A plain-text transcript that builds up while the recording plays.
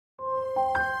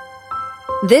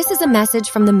This is a message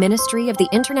from the ministry of the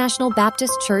International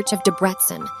Baptist Church of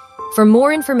Debrecen. For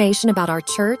more information about our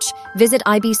church, visit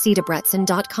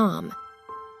ibcdebrecen.com.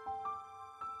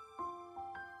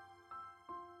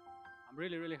 I'm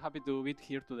really happy to be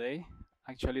here today.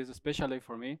 Actually, it's a special day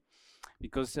for me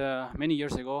because many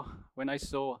years ago, when I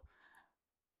saw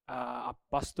a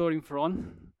pastor in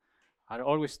front, I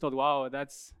always thought, "Wow,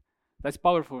 that's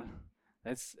powerful.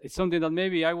 It's something that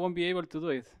maybe I won't be able to do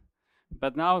it."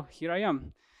 But now here I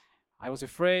am. I was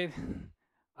afraid,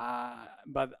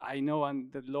 but I know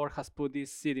and the Lord has put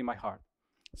this seed in my heart.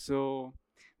 So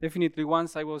definitely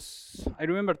once I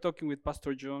remember talking with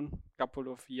Pastor John a couple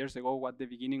of years ago at the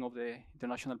beginning of the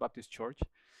International Baptist Church.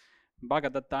 Back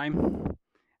at that time,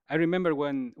 I remember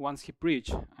when once he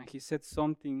preached and he said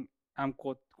something, I'm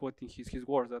quoting his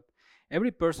words, that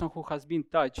every person who has been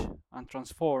touched and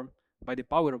transformed by the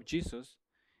power of Jesus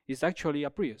is actually a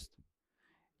priest.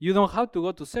 You don't have to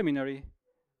go to seminary,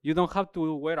 you don't have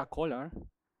to wear a collar,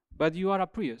 but you are a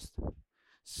priest.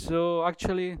 So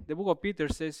actually, the book of Peter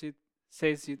says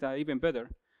it even better.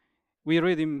 We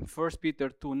read in 1 Peter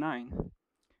 2:9,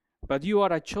 but you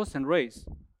are a chosen race,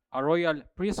 a royal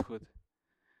priesthood,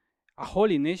 a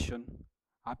holy nation,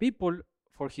 a people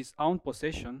for his own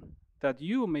possession, that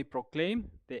you may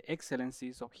proclaim the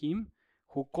excellencies of him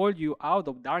who called you out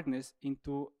of darkness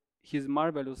into his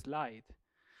marvelous light.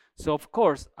 So of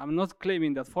course, I'm not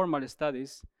claiming that formal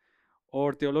studies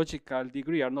or theological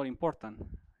degree are not important.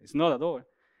 It's not at all.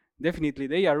 Definitely,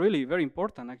 they are really very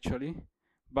important, actually.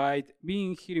 By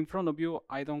being here in front of you,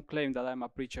 I don't claim that I'm a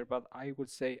preacher, but I would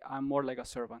say I'm more like a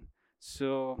servant.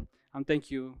 So, and thank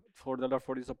you for the Lord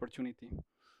for this opportunity.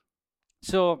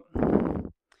 So,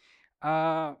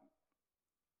 and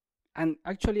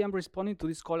actually, I'm responding to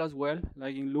this call as well,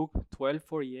 like in Luke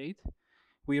 12:48.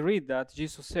 We read that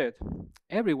Jesus said,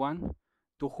 "Everyone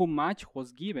to whom much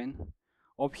was given,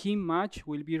 of him much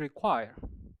will be required.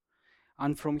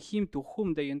 And from him to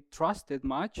whom they entrusted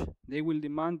much, they will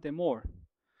demand the more."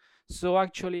 So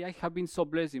actually, I have been so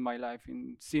blessed in my life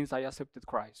since I accepted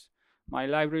Christ. My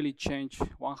life really changed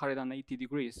 180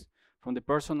 degrees from the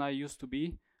person I used to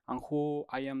be and who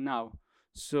I am now.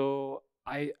 So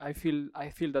I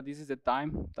feel that this is the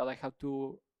time that I have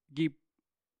to give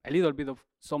a little bit of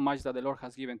so much that the Lord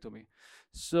has given to me.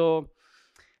 So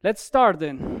let's start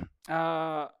then.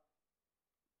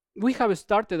 We have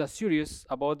started a series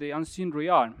about the unseen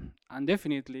realm, and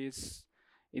definitely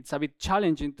it's a bit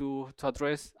challenging to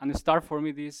address and start for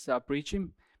me this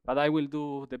preaching, but I will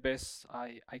do the best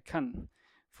I can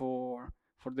for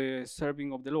the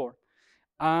serving of the Lord.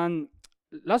 And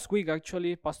last week,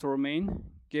 actually, Pastor Romain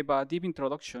gave a deep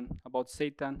introduction about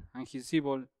Satan and his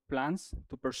evil plans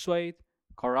to persuade,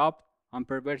 corrupt, and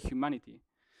pervert humanity.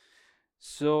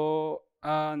 So,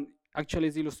 actually,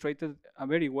 it's illustrated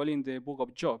very well in the book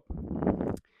of Job.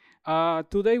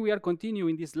 Today, we are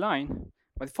continuing this line,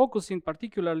 but focusing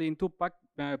particularly in two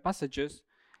passages,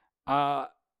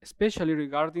 especially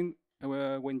regarding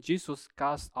when Jesus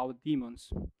cast out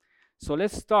demons. So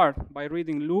let's start by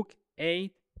reading Luke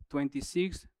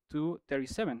 8:26 to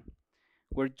 37,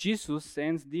 where Jesus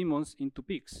sends demons into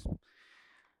pigs.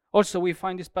 Also, we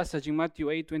find this passage in Matthew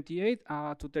 8:28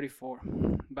 to 34,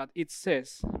 but it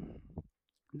says,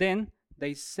 "Then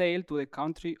they sailed to the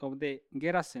country of the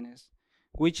Gerasenes,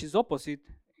 which is opposite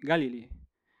Galilee.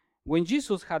 When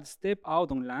Jesus had stepped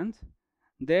out on land,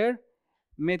 there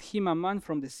met him a man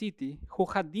from the city who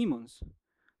had demons.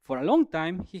 For a long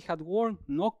time he had worn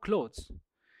no clothes,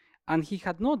 and he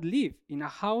had not lived in a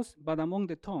house but among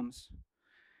the tombs.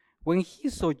 When he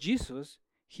saw Jesus,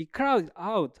 he cried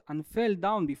out and fell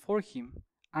down before him,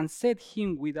 and said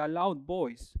him with a loud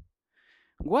voice,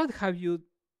 'What have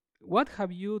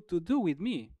you to do with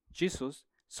me, Jesus,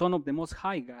 Son of the Most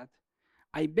High God?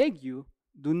 I beg you,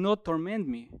 do not torment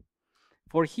me.'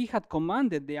 For he had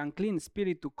commanded the unclean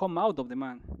spirit to come out of the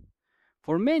man.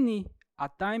 For many a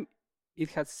time it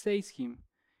had seized him.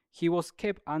 He was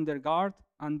kept under guard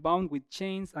and bound with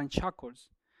chains and shackles.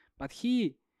 But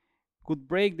he could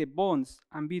break the bonds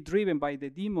and be driven by the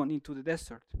demon into the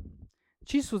desert.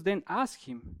 Jesus then asked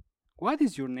him, 'What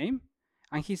is your name?'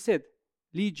 And he said,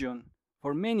 'Legion,'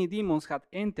 for many demons had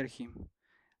entered him.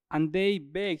 And they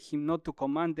begged him not to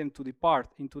command them to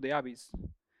depart into the abyss.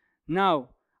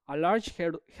 Now, a large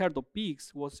herd of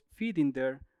pigs was feeding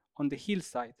there on the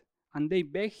hillside, and they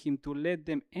begged him to let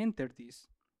them enter this.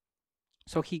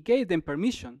 So he gave them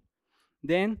permission.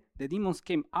 Then the demons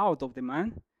came out of the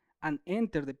man and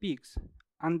entered the pigs,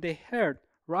 and the herd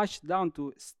rushed down to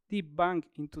a steep bank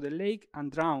into the lake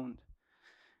and drowned.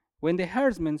 When the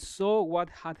herdsmen saw what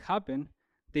had happened,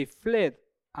 they fled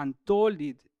and told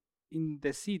it in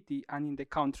the city and in the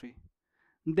country.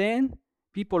 Then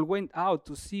people went out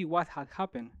to see what had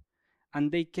happened,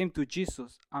 and they came to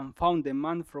Jesus and found the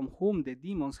man from whom the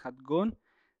demons had gone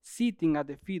sitting at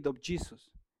the feet of Jesus,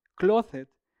 clothed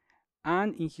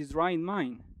and in his right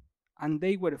mind, and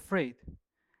they were afraid.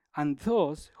 And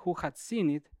those who had seen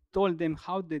it told them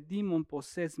how the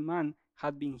demon-possessed man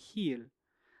had been healed.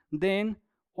 Then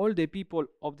all the people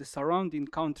of the surrounding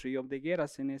country of the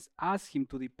Gerasenes asked him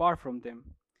to depart from them,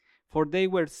 for they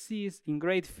were seized in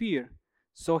great fear.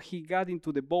 So he got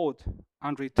into the boat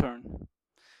and returned.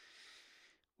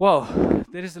 Wow,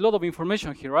 there is a lot of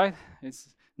information here, right?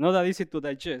 It's not that easy to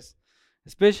digest.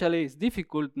 Especially, it's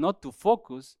difficult not to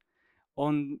focus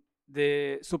on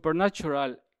the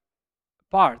supernatural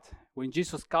part when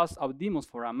Jesus cast out demons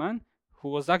for a man who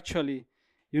was actually,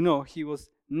 he was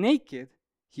naked,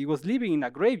 he was living in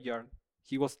a graveyard,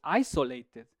 he was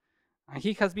isolated, and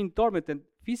he has been tormented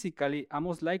physically and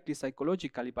most likely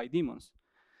psychologically by demons.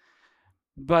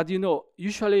 But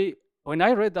usually when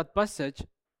I read that passage,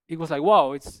 it was like,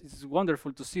 wow, it's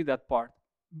wonderful to see that part.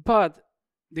 But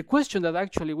the question that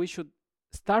actually we should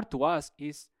start to ask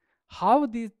is, how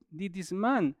did this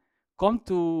man come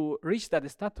to reach that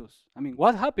status? I mean,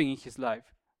 what happened in his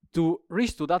life to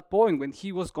reach to that point when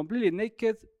he was completely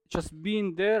naked, just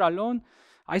being there alone,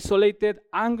 isolated,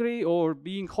 angry, or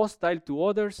being hostile to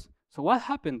others? So what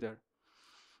happened there?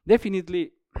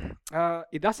 Definitely,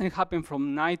 it doesn't happen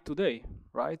from night to day,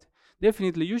 right?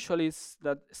 Definitely, usually it's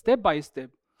that step by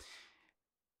step,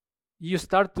 you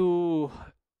start to,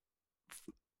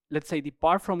 let's say,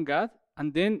 depart from God,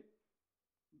 and then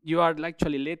you are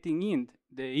actually letting in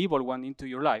the evil one into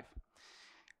your life.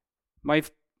 My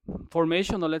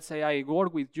formation, or let's say I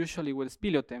work usually with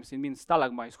speleothems, it means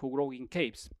stalagmites who grow in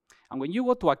caves. And when you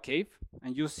go to a cave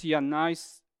and you see a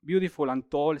nice, beautiful and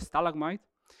tall stalagmite,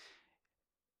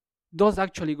 those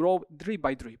actually grow drip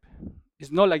by drip.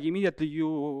 It's not like immediately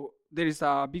there is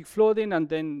a big flooding and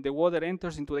then the water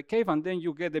enters into the cave and then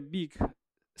you get a big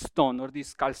stone or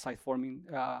this calcite forming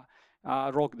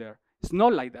rock there. It's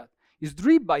not like that. It's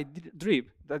drip by drip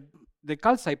that the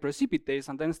calcite precipitates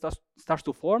and then starts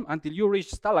to form until you reach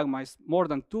stalagmites more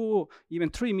than 2, even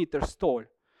 3 meters tall.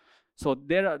 So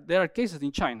there are cases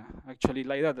in China actually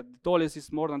like that. The tallest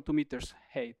is more than 2 meters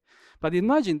height. But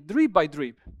imagine drip by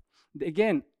drip.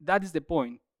 Again, that is the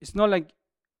point. It's not like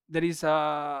there is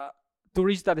to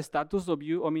reach that status of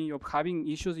of having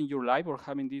issues in your life or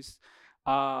having this,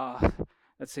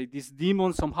 let's say, this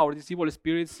demon somehow, or these evil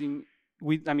spirits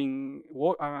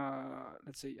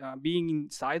being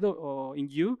inside or in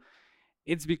you.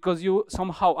 It's because you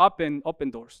somehow open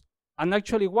doors, and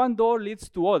actually one door leads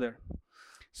to other.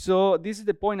 So this is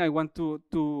the point I want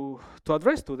to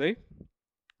address today,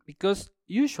 because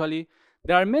usually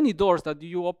there are many doors that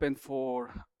you open for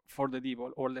the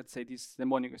devil, or let's say these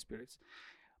demonic spirits.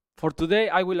 For today,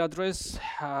 I will address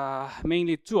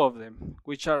mainly 2 of them,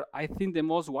 which are, I think, the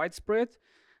most widespread,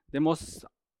 the most,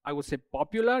 I would say,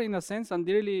 popular in a sense, and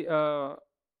really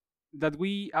that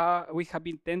we have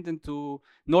been tending to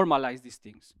normalize these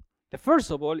things. The first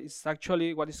of all is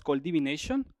actually what is called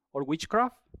divination or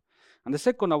witchcraft, and the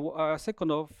second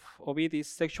of it is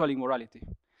sexual immorality.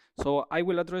 So I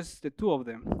will address the 2 of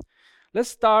them. Let's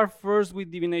start first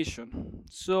with divination.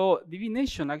 So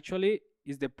divination actually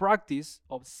is the practice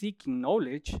of seeking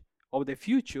knowledge of the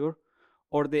future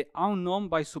or the unknown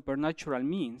by supernatural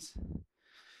means.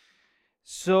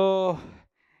 So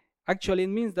actually it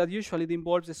means that usually it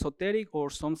involves esoteric or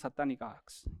some satanic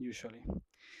acts, usually.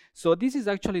 So this is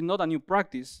actually not a new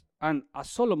practice, and as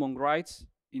Solomon writes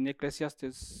in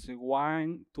Ecclesiastes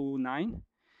 1-9,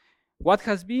 what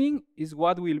has been is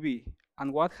what will be,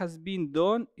 and what has been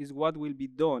done is what will be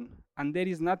done, and there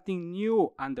is nothing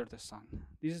new under the sun.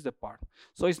 This is the part.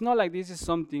 So it's not like this is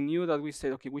something new that we say,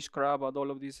 okay, witchcraft and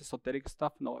all of this esoteric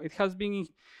stuff. No, it has been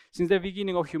since the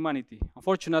beginning of humanity.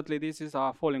 Unfortunately, this is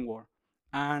a fallen world,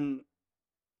 and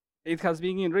it has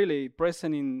been really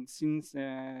present since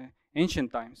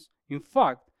ancient times. In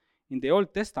fact, in the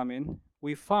Old Testament,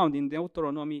 we found in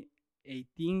Deuteronomy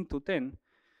 18:10,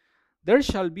 there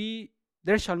shall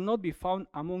not be found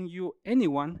among you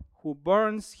anyone who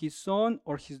burns his son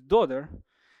or his daughter,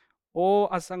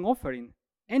 or as an offering,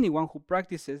 anyone who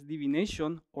practices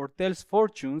divination or tells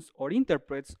fortunes or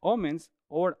interprets omens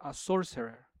or a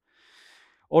sorcerer.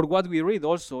 Or what we read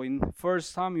also in 1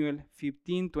 Samuel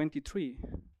 15:23.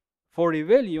 For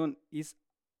rebellion is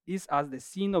as the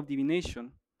sin of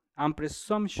divination, and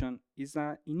presumption is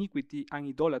an iniquity and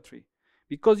idolatry.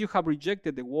 Because you have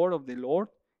rejected the word of the Lord,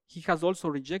 he has also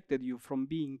rejected you from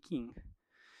being king.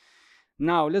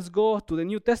 Now, let's go to the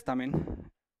New Testament,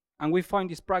 and we find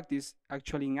this practice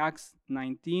actually in Acts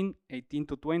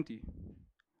 19:18-20.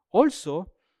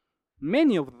 Also,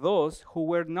 Many of those who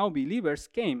were now believers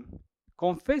came,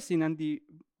 confessing and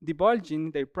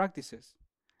divulging their practices.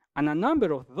 And a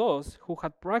number of those who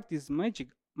had practiced magic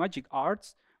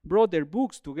arts brought their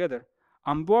books together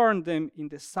and burned them in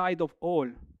the sight of all.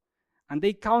 And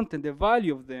they counted the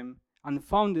value of them and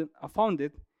found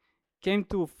it came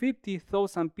to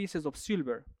 50,000 pieces of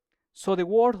silver. So the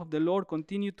word of the Lord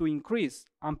continued to increase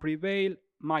and prevail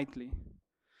mightily.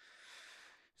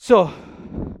 So,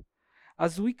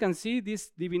 as we can see, this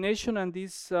divination and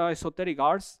these esoteric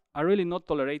arts are really not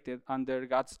tolerated under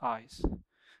God's eyes.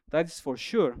 That is for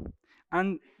sure.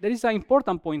 And there is an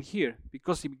important point here,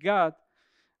 because if God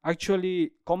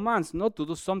actually commands not to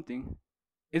do something,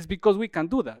 it's because we can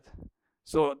do that.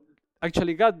 So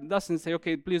actually God doesn't say,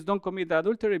 okay, please don't commit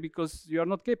adultery because you are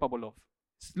not capable of.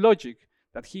 It's logic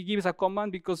that he gives a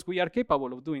command because we are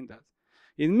capable of doing that.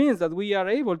 It means that we are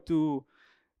able to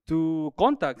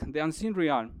contact the unseen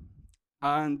realm,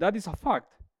 and that is a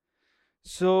fact.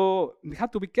 So we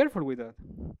have to be careful with that.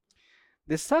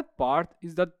 The sad part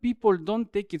is that people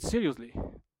don't take it seriously.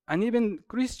 And even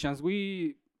Christians,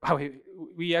 we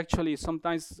actually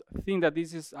sometimes think that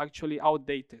this is actually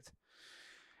outdated.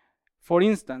 For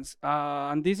instance,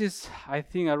 and this is, I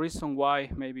think, a reason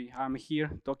why maybe I'm here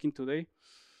talking today,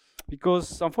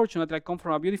 because unfortunately I come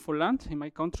from a beautiful land in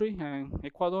my country,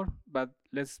 Ecuador, but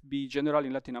let's be general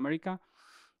in Latin America.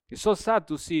 It's so sad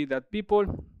to see that people,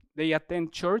 they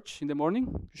attend church in the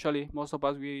morning. Usually most of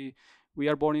us, we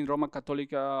are born in Roman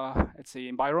Catholic, let's say,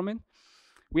 environment.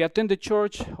 We attend the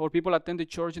church, or people attend the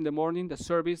church in the morning, the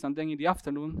service, and then in the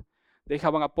afternoon, they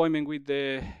have an appointment with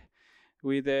the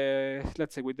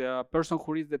person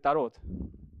who reads the tarot,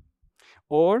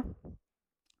 or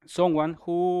someone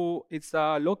who is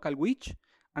a local witch,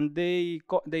 and they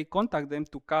contact them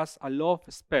to cast a love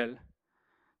spell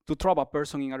to trap a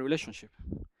person in a relationship.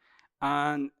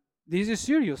 And this is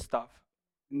serious stuff,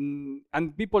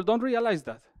 and people don't realize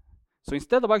that. So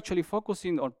instead of actually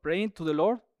focusing on praying to the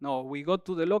Lord, no, we go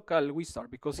to the local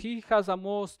wizard because he has a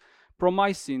most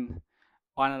promising,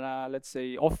 let's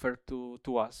say, offer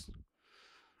to us.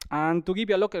 And to give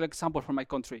you a local example from my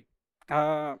country,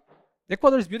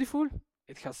 Ecuador is beautiful.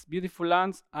 It has beautiful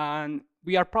lands, and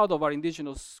we are proud of our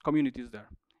indigenous communities there.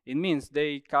 It means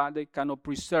they cannot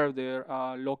preserve their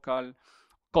local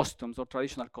customs or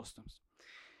traditional customs.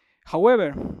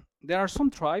 However, there are some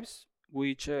tribes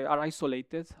which are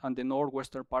isolated on the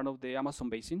northwestern part of the Amazon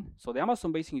basin. So the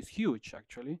Amazon basin is huge,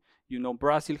 actually. You know,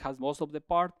 Brazil has most of the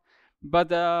part, but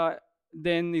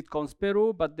then it comes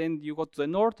Peru, but then you go to the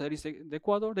north, there is the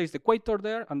Ecuador, there is the equator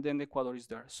there, and then Ecuador is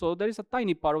there. So there is a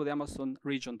tiny part of the Amazon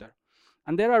region there.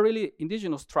 And there are really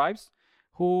indigenous tribes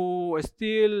who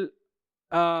still,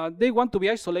 they want to be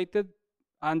isolated,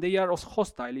 and they are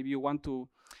hostile if you want to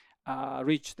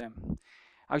reach them.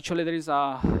 Actually, there is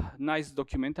a nice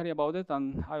documentary about it,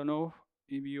 and I don't know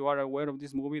if you are aware of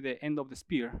this movie, The End of the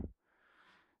Spear.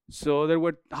 So there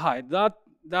were, that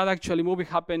actually movie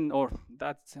happened, or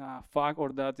that fact,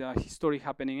 or that history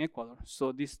happened in Ecuador.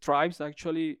 So these tribes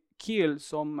actually killed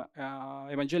some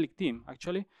evangelic team,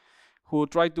 actually, who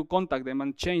tried to contact them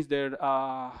and change their,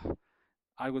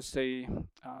 I would say,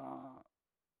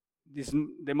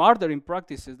 the murdering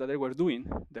practices that they were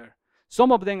doing there.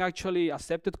 Some of them actually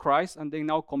accepted Christ, and they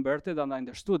now converted and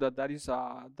understood that is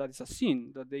a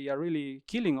sin, that they are really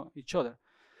killing each other.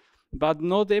 But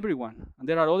not everyone, and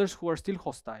there are others who are still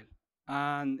hostile.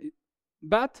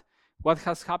 But what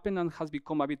has happened and has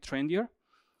become a bit trendier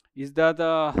is that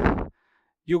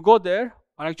you go there,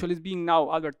 and actually it's being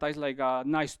now advertised like a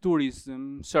nice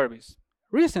tourism service.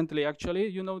 Recently, actually,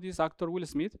 you know this actor Will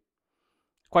Smith,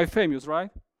 quite famous,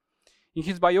 right? In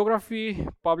his biography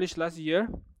published last year,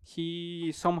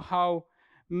 he somehow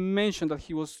mentioned that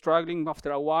he was struggling after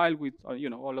a while with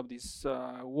all of this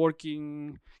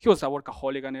working. He was a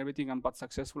workaholic and everything, but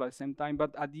successful at the same time.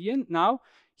 But at the end, now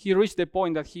he reached the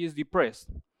point that he is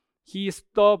depressed. He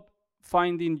stopped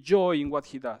finding joy in what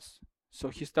he does, so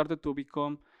he started to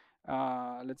become,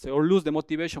 let's say, or lose the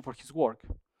motivation for his work.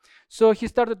 So he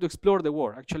started to explore the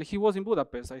world. Actually, he was in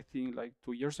Budapest, I think, like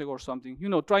 2 years ago or something,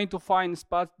 trying to find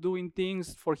spots, doing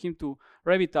things for him to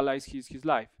revitalize his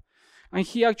life. And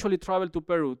he actually traveled to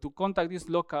Peru to contact these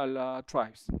local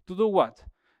tribes. To do what?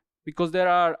 Because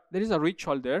there is a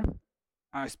ritual there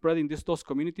spread in those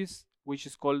communities, which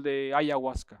is called the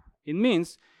ayahuasca. It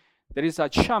means there is a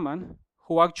shaman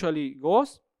who actually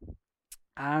goes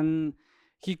and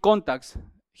he contacts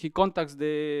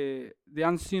the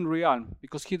unseen realm,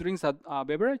 because he drinks a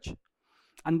beverage,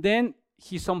 and then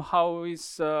he somehow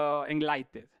is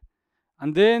enlightened,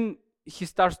 and then he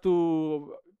starts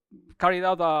to carry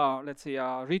out let's say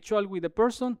a ritual with the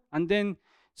person, and then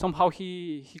somehow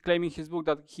he claimed in his book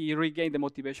that he regained the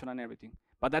motivation and everything.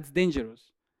 But that's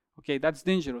dangerous. Okay, that's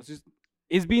dangerous.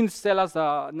 It's being sold as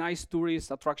a nice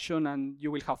tourist attraction and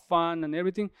you will have fun and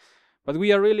everything. But we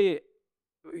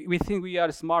think we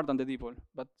are smart than the devil,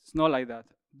 but it's not like that.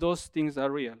 Those things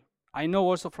are real. I know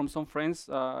also from some friends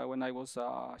when I was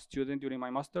a student during my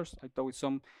master's, I talked with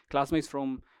some classmates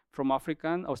from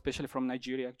African, or especially from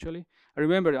Nigeria actually. I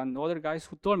remember and other guys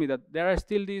who told me that there are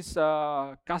still these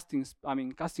casting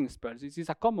spells. This is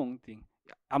a common thing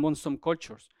among some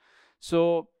cultures.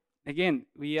 So again,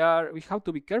 we have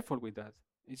to be careful with that.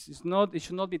 It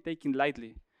should not be taken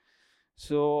lightly.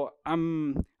 So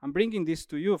I'm bringing this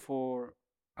to you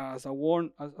as a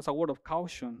word of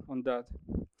caution on that.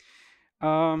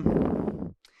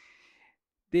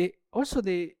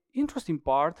 The interesting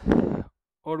part,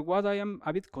 or what I am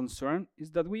a bit concerned,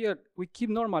 is that we keep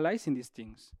normalizing these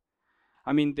things.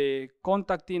 I mean, the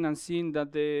contacting and seeing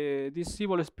that these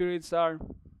evil spirits are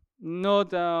not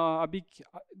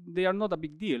they are not a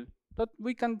big deal. That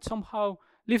we can somehow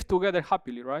live together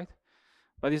happily, right?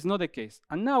 But it's not the case.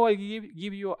 And now I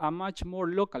give you a much more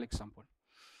local example.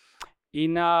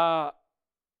 In a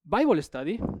Bible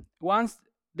study, once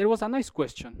there was a nice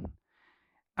question,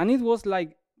 and it was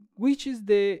like, which is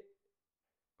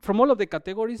from all of the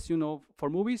categories, for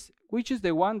movies, which is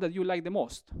the one that you like the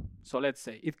most? So let's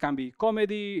say it can be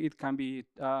comedy, it can be,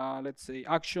 let's say,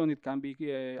 action, it can be,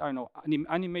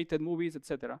 animated movies,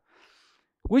 etc.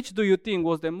 Which do you think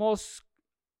was the most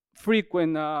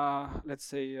frequent,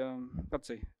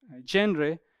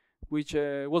 genre, which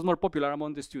was more popular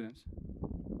among the students?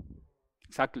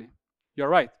 Exactly, you're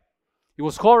right. It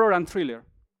was horror and thriller.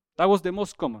 That was the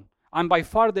most common, and by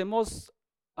far the most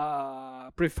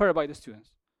preferred by the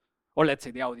students. Or let's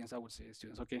say the audience, I would say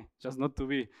students, okay? Just not to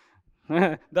be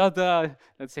that,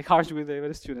 let's say, harsh with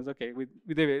the students, okay? With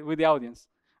the audience,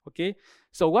 okay?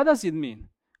 So what does it mean?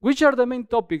 Which are the main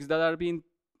topics that are being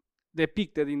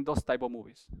depicted in those type of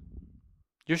movies?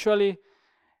 Usually,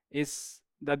 it's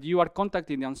that you are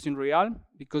contacting the unseen realm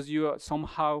because you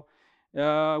somehow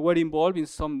were involved in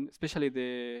some, especially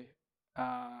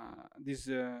this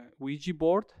Ouija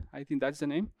board. I think that's the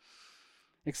name.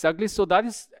 Exactly. So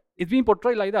it's being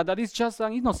portrayed like that. That is just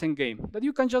an innocent game that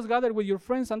you can just gather with your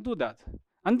friends and do that.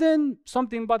 And then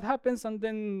something bad happens, and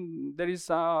then there is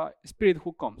a spirit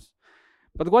who comes.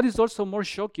 But what is also more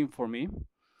shocking for me,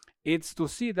 it's to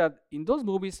see that in those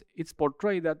movies, it's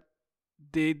portrayed that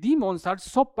the demons are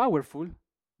so powerful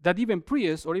that even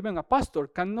priests or even a pastor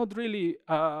cannot really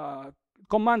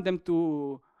command them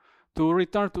to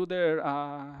return to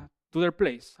their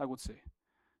place, I would say.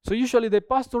 So usually the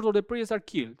pastors or the priests are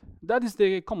killed. That is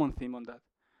the common theme on that.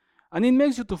 And it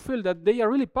makes you to feel that they are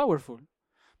really powerful.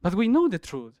 But we know the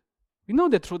truth. We know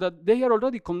the truth that they are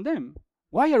already condemned.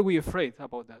 Why are we afraid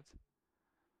about that?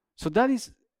 So that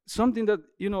is something that,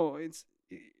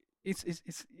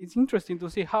 it's interesting to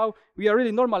see how we are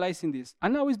really normalizing this.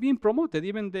 And now it's being promoted.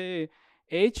 Even the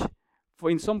age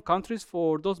in some countries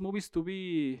for those movies to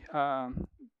be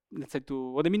let's say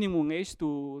or the minimum age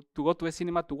to go to a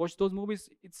cinema to watch those movies,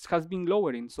 it has been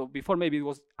lowering. So before maybe it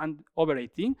was over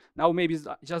 18, now maybe it's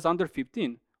just under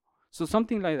 15. So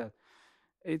something like that.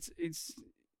 It's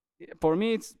for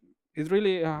me it's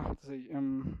really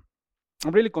I'm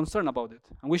really concerned about it,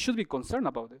 and we should be concerned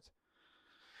about it.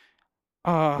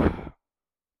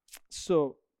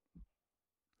 So,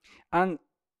 and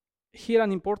here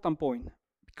an important point,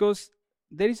 because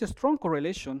there is a strong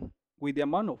correlation with the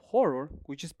amount of horror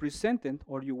which is presented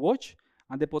or you watch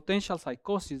and the potential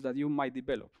psychosis that you might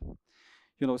develop.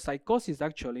 Psychosis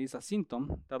actually is a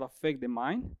symptom that affects the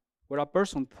mind, where a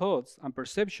person's thoughts and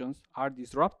perceptions are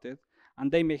disrupted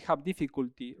and they may have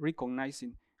difficulty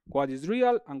recognizing what is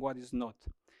real and what is not.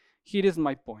 Here is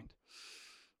my point.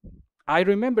 I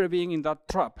remember being in that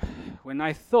trap when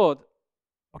I thought,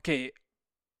 okay,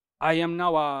 I am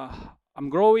now I'm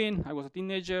growing, I was a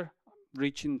teenager,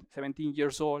 reaching 17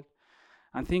 years old,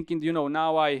 and thinking,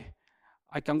 now I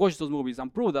can watch those movies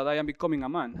and prove that I am becoming a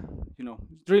man.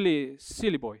 Really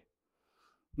silly boy.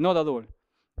 Not at all.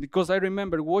 Because I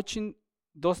remember watching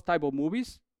those type of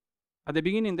movies. At the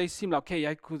beginning, they seemed like,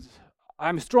 okay,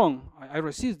 I'm strong. I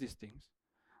resist these things.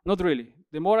 Not really.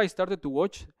 The more I started to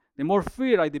watch, the more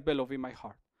fear I developed in my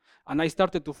heart. And I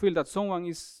started to feel that someone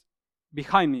is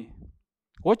behind me,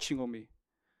 watching on me.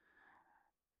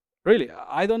 Really,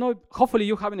 I don't know, hopefully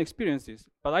you haven't experienced this,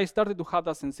 but I started to have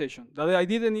that sensation that I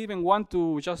didn't even want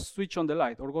to just switch on the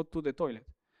light or go to the toilet,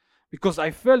 because I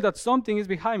felt that something is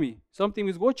behind me, something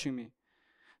is watching me.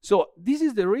 So this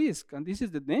is the risk and this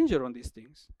is the danger on these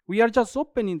things. We are just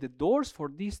opening the doors for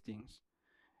these things.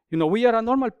 We are a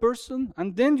normal person,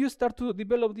 and then you start to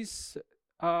develop this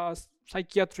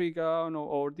psychiatric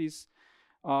or this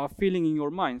feeling in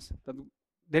your minds that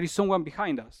there is someone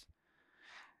behind us.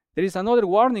 There is another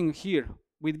warning here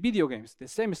with video games, the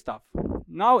same stuff.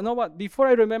 Now, before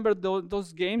I remember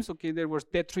those games, okay, there was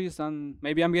Tetris, and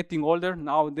maybe I'm getting older.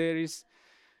 Now there is,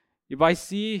 if I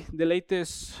see the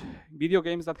latest video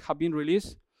games that have been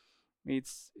released,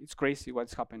 it's crazy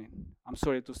what's happening. I'm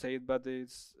sorry to say it, but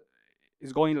it's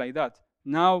going like that.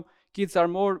 Now kids are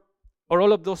more, or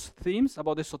all of those themes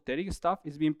about esoteric stuff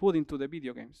is being put into the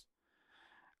video games.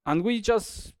 And we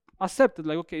just accept it,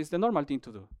 like, okay, it's the normal thing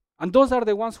to do. And those are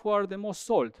the ones who are the most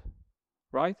sold,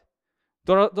 right?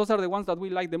 Those are the ones that we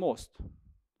like the most.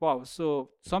 Wow,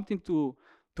 so something to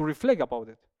reflect about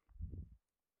it.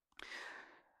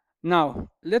 Now,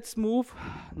 let's move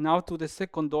now to the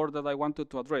second door that I wanted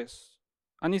to address.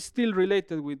 And it's still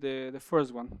related with the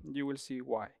first one. You will see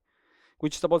why.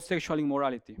 Which is about sexual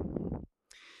immorality.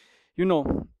 You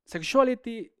know,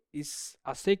 sexuality is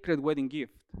a sacred wedding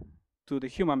gift to the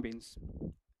human beings.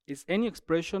 It's any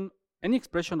expression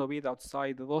of it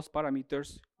outside those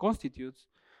parameters constitutes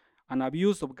an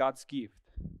abuse of God's gift.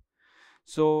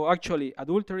 So actually,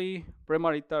 adultery,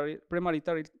 premarital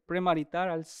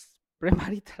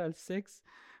sex,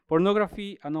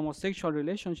 pornography, and homosexual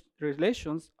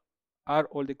relations are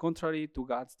all the contrary to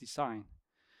God's design.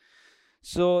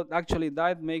 So actually,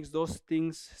 that makes those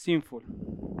things sinful.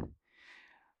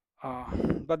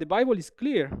 But the Bible is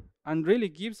clear and really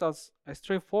gives us a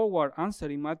straightforward answer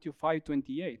in Matthew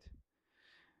 5:28.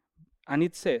 And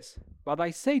it says, "But I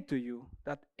say to you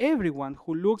that everyone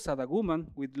who looks at a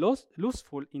woman with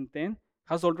lustful intent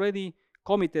has already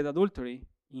committed adultery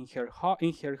with her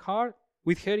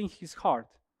in his heart."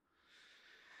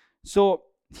 So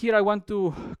here I want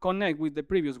to connect with the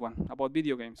previous one about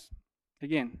video games.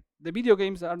 Again, the video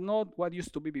games are not what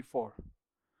used to be before.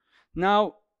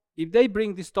 Now, if they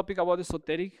bring this topic about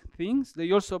esoteric things,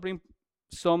 they also bring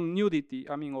some nudity,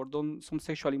 or some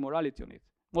sexual immorality on it,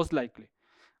 most likely.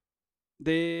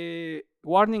 The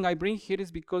warning I bring here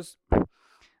is because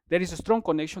there is a strong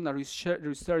connection that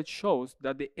research shows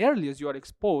that the earliest you are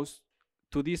exposed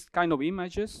to these kind of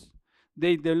images,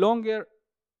 the longer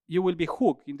you will be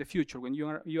hooked in the future when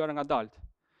you are an adult.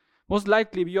 Most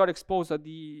likely, if you are exposed at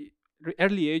the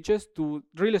early ages to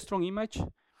really strong image,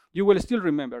 you will still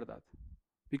remember that.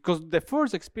 Because the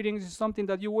first experience is something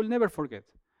that you will never forget.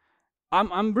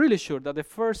 I'm really sure that the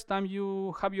first time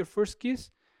you have your first kiss,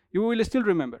 you will still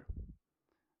remember.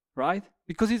 Right?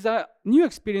 Because it's a new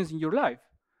experience in your life.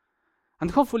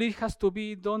 And hopefully it has to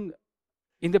be done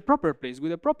in the proper place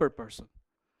with a proper person.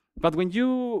 But when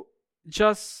you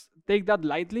just take that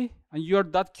lightly and you are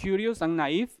that curious and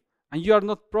naive and you are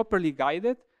not properly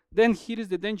guided, then here is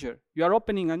the danger. You are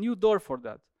opening a new door for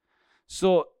that.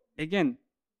 So again,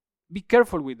 be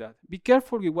careful with that. Be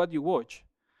careful with what you watch.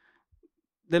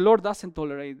 The Lord doesn't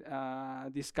tolerate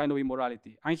this kind of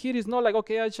immorality. And here is not like,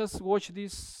 okay, I just watch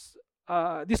this.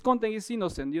 This content is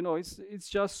innocent, it's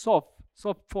just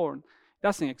soft porn. It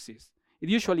doesn't exist. It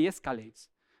usually escalates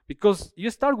because you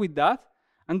start with that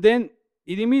and then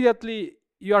it immediately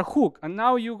you are hooked, and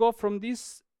now you go from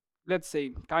this, let's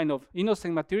say, kind of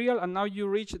innocent material, and now you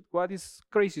reach what is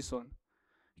crazy zone.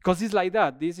 Because it's like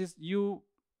that. This is, you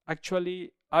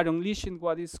actually are unleashing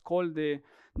what is called the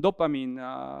dopamine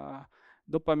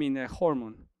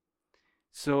hormone.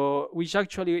 So, which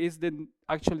actually is the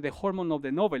hormone of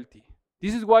the novelty.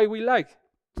 This is why we like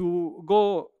to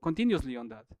go continuously on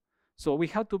that. So we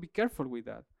have to be careful with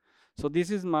that. So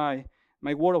this is my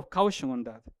word of caution on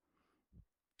that.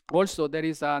 Also, there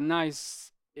is a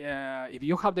nice, if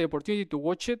you have the opportunity to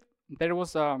watch it, there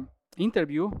was an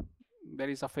interview. There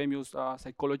is a famous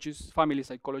family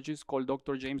psychologist called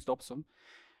Dr. James Dobson.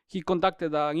 He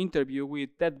conducted an interview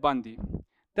with Ted Bundy.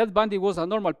 Ted Bundy was a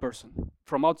normal person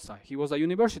from outside. He was a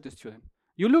university student.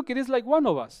 You look, it is like one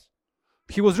of us.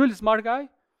 He was a really smart guy.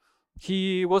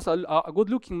 He was a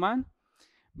good-looking man,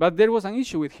 but there was an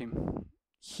issue with him.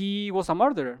 He was a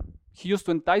murderer. He used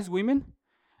to entice women,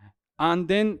 and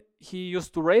then he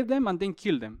used to rape them and then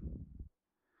kill them.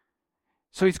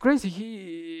 So it's crazy.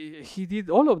 He did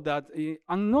all of that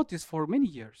unnoticed for many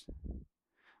years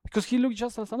because he looked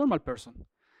just as a normal person.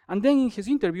 And then in his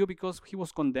interview, because he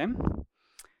was condemned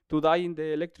to die in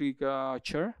the electric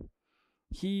chair,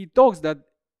 he talks that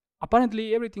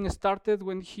apparently everything started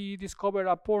when he discovered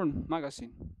a porn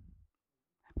magazine.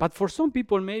 But for some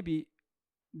people, maybe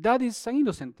that is an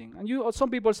innocent thing. And some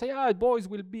people say, boys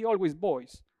will be always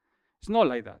boys. It's not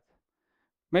like that.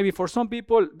 Maybe for some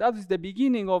people, that is the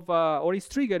beginning of, or is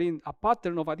triggering a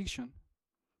pattern of addiction.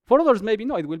 For others, maybe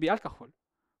no, it will be alcohol.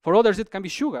 For others, it can be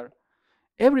sugar.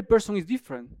 Every person is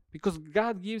different because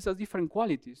God gives us different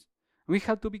qualities. We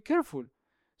have to be careful.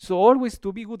 So always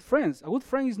to be good friends. A good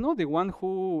friend is not the one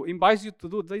who invites you to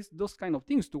do those kind of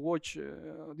things, to watch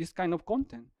this kind of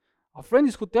content. A friend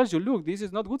is who tells you, look, this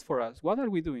is not good for us. What are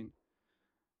we doing?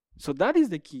 So that is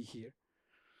the key here.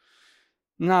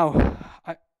 Now,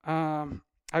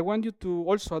 I want you to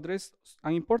also address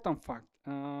an important fact.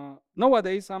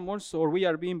 Nowadays, we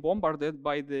are being bombarded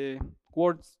by the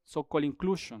word so-called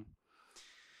inclusion.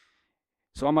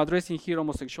 So I'm addressing here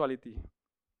homosexuality.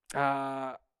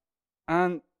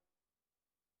 And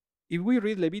if we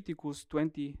read Leviticus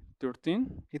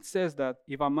 20:13, it says that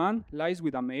if a man lies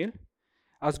with a male,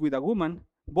 as with a woman,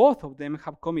 both of them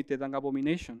have committed an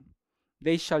abomination.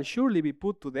 They shall surely be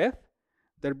put to death.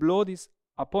 Their blood is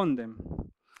upon them.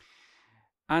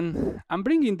 And I'm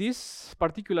bringing this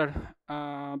particular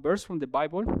verse from the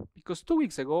Bible because 2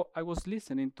 weeks ago I was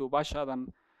listening to Bash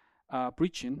Adam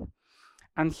preaching,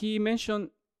 and he mentioned,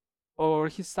 or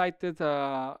he cited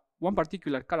one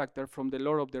particular character from the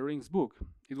Lord of the Rings book.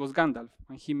 It was Gandalf,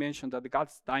 and he mentioned that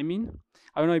God's timing.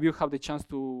 I don't know if you have the chance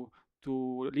to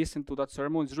listen to that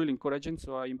sermon. It's really encouraging,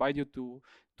 so I invite you to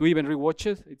even rewatch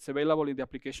it. It's available in the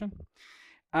application.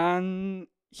 And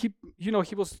he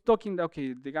was talking that,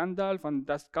 okay, the Gandalf and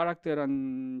that character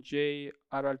and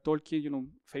J.R.R. Tolkien,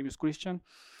 famous Christian.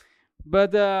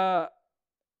 But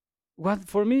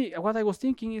what I was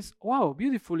thinking is, wow,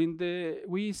 beautiful.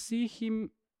 We see him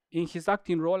in his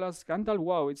acting role as Gandalf.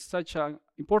 Wow, it's such an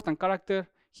important character.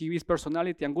 He gives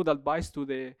personality and good advice to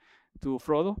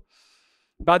Frodo.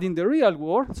 But in the real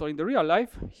world, so in the real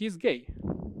life, he's gay.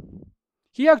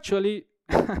 He actually,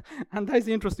 and that's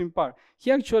the interesting part, he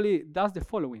actually does the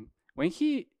following. When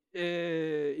he,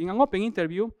 in an open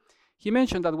interview, he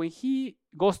mentioned that when he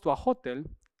goes to a hotel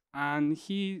and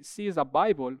he sees a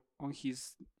Bible on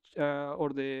his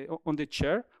on the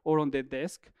chair or on the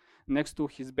desk next to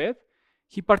his bed,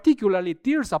 he particularly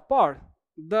tears apart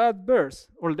that verse,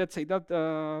 or let's say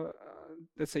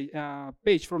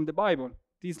page from the Bible,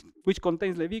 which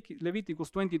contains Leviticus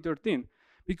 20:13,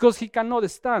 because he cannot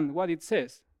stand what it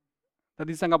says. That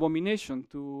it's an abomination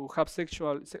to have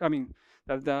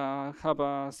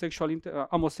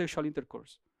homosexual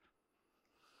intercourse.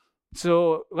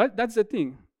 So that's the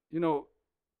thing, in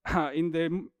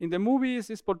the movies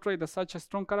it's portrayed as such a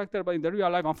strong character, but in the real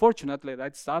life, unfortunately,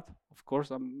 that's sad. Of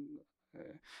course,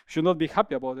 should not be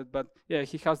happy about it, but yeah,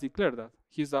 he has declared that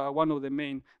he's one of the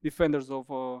main defenders of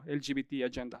LGBT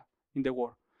agenda in the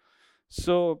war.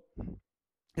 So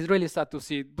it's really sad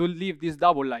to live this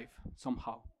double life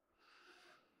somehow.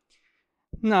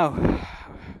 Now,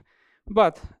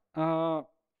 but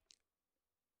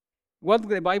what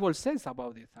the Bible says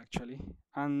about it, actually,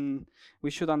 and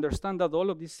we should understand that all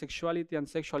of this sexuality and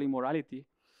sexual immorality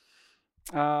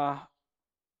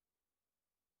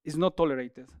is not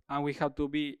tolerated, and we have to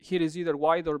be, here is either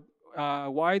white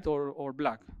or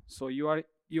black. So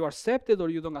you accept it or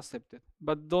you don't accept it,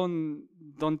 but don't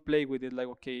play with it like,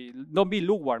 okay, don't be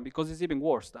lukewarm, because it's even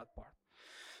worse, that part.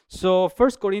 So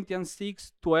 1 Corinthians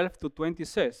 6:12-20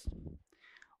 says,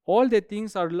 all the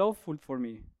things are lawful for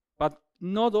me, but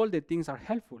not all the things are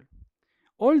helpful.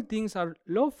 All things are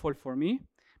lawful for me,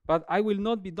 but I will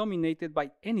not be dominated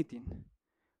by anything.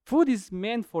 Food is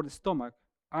meant for the stomach,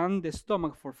 and the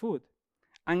stomach for food.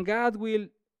 And God will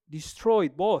destroy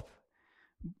both,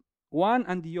 one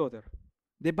and the other.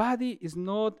 The body is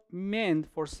not meant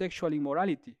for sexual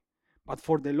immorality, but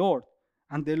for the Lord,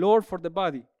 and the Lord for the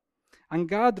body. And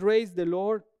God raised the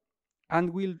Lord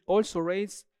and will also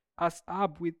raise us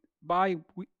up by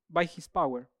his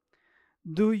power.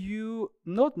 Do you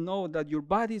not know that your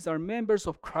bodies are members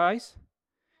of Christ?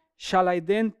 Shall I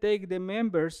then take the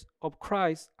members of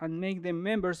Christ and make them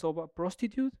members of a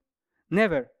prostitute?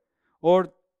 Never.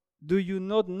 Or do you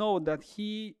not know that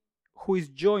he who is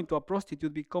joined to a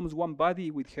prostitute becomes one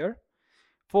body with her?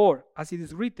 For, as it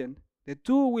is written, the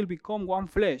two will become one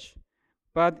flesh.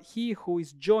 But he who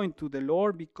is joined to the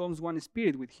Lord becomes one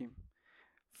spirit with him.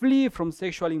 Flee from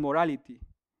sexual immorality.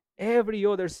 Every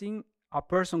other sin a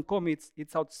person commits,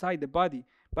 it's outside the body,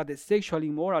 but the sexually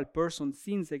immoral person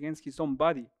sins against his own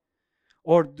body.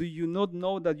 Or do you not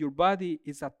know that your body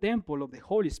is a temple of the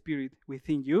Holy Spirit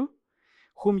within you,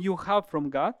 whom you have from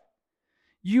God?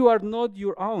 You are not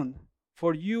your own,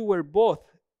 for you were bought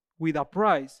with a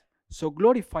price, so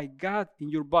glorify God in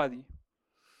your body.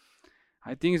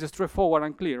 I think it's straightforward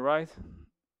and clear, right?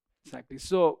 Exactly.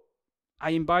 So I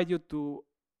invite you to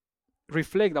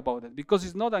reflect about it, because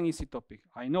it's not an easy topic,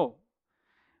 I know.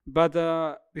 But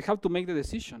we have to make the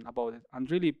decision about it and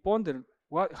really ponder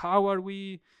how are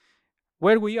we,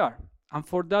 where we are. And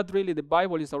for that, really, the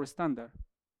Bible is our standard.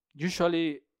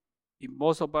 Usually, if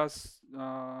most of us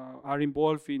are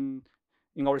involved in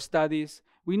in our studies,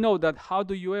 we know that how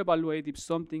do you evaluate if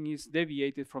something is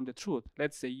deviated from the truth?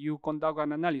 Let's say you conduct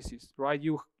an analysis, right?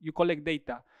 You collect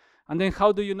data. And then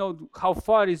how do you know how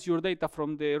far is your data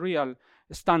from the real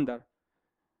standard?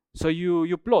 So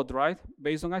you plot, right?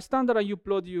 Based on a standard, and you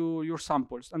plot your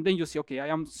samples. And then you see, okay, I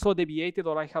am so deviated,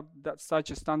 or I have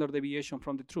such a standard deviation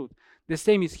from the truth. The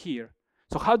same is here.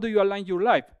 So how do you align your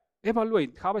life?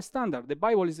 Evaluate, have a standard. The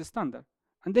Bible is the standard.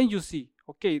 And then you see,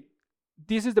 okay,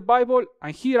 this is the Bible,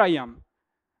 and here I am.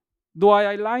 Do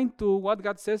I align to what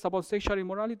God says about sexual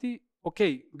immorality?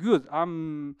 Okay, good.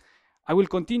 I will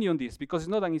continue on this because it's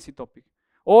not an easy topic.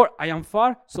 Or I am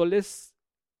far, so let's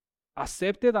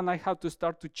accept it, and I have to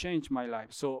start to change my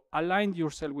life. So align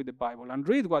yourself with the Bible and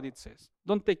read what it says.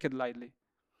 Don't take it lightly.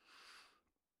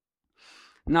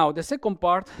 Now, the second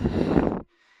part,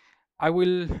 I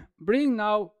will bring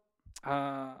now,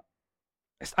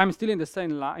 I'm still in the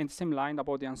same line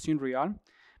about the unseen realm,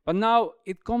 but now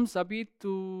it comes a bit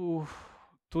to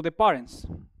the parents,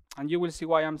 and you will see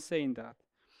why I'm saying that.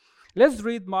 Let's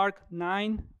read Mark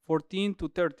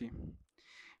 9:14-30.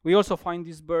 We also find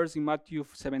this verse in Matthew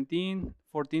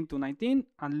 17:14-19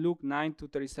 and Luke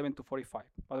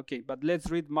 9:37-45. But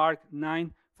let's read Mark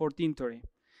 9:14-30.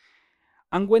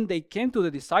 And when they came to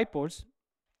the disciples,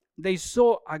 they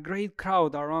saw a great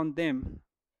crowd around them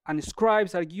and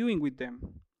scribes arguing with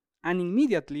them. And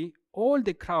immediately all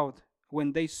the crowd,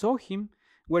 when they saw him,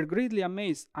 were greatly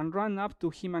amazed and ran up to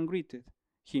him and greeted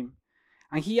him.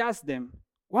 And he asked them,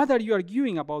 "What are you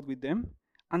arguing about with them?"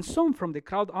 And some from the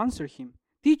crowd answered him,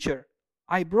 "Teacher,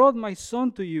 I brought my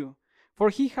son to you, for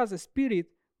he has a spirit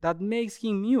that makes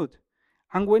him mute,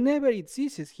 and whenever it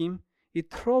seizes him,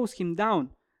 it throws him down,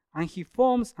 and he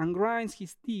foams and grinds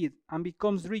his teeth and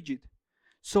becomes rigid.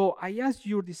 So I asked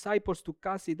your disciples to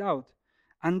cast it out,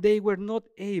 and they were not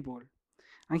able."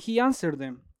 And he answered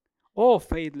them, "O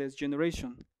faithless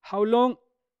generation, how long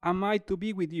am I to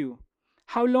be with you?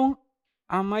 How long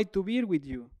am I to bear with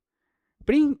you?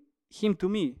 Bring him to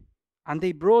me." And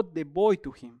they brought the boy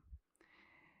to him.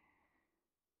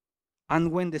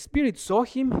 And when the spirit saw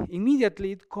him,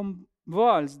 immediately it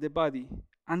convulsed the body,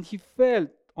 and he fell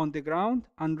on the ground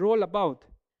and rolled about,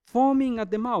 foaming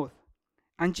at the mouth.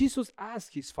 And Jesus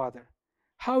asked his father,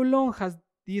 "How long has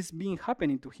this been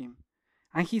happening to him?"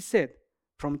 And he said,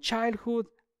 "From childhood,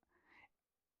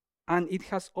 and it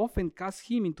has often cast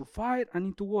him into fire and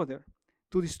into water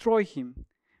to destroy him.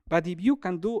 But if you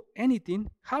can do anything,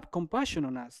 have compassion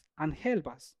on us and help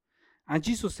us." And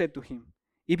Jesus said to him,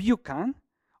 "If you can,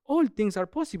 all things are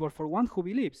possible for one who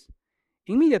believes."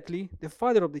 Immediately the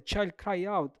father of the child cried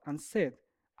out and said,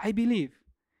 "I believe,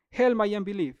 help my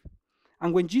unbelief."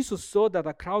 And when Jesus saw that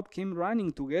a crowd came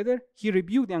running together, he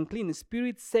rebuked the unclean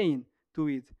spirit, saying to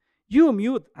it, "You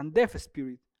mute and deaf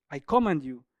spirit, I command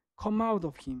you, come out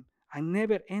of him and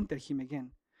never enter him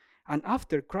again." And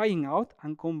after crying out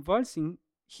and convulsing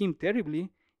him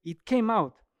terribly, it came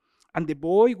out, and the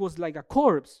boy was like a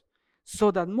corpse,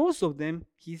 so that most of them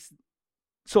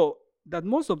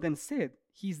said,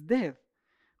 "He is dead."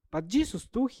 But Jesus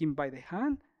took him by the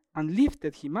hand and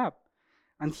lifted him up,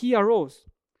 and he arose.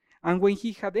 And when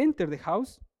he had entered the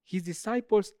house, his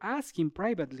disciples asked him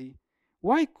privately,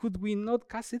 "Why could we not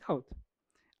cast it out?"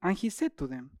 And he said to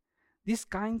them, "This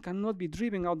kind cannot be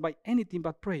driven out by anything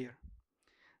but prayer."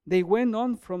 They went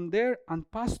on from there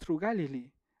and passed through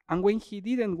Galilee, and he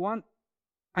didn't want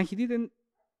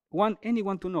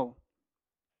anyone to know.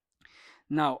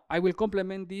 Now, I will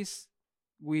complement this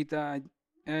with a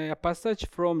passage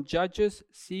from Judges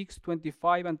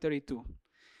 6:25 and 32.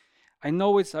 I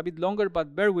know it's a bit longer,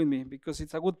 but bear with me because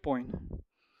it's a good point.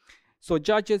 So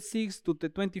Judges 6 to the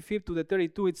 25th to the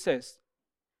 32, it says,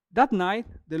 "That night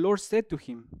the Lord said to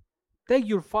him, 'Take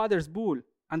your father's bull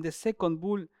and the second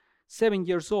bull 7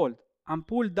 years old, and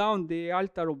pull down the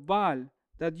altar of Baal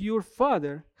that your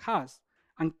father has,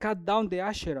 and cut down the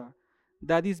Asherah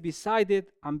that is beside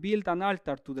it, and build an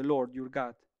altar to the Lord your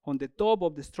God on the top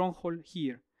of the stronghold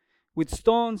here, with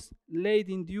stones laid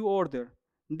in due order.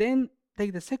 Then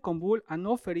take the second bull and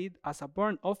offer it as a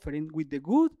burnt offering with the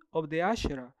wood of the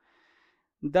Asherah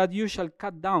that you shall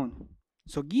cut down.'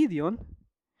 So Gideon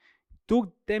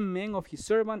took 10 men of his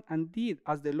servants and did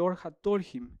as the Lord had told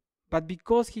him. But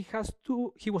because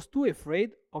he was too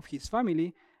afraid of his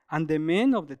family and the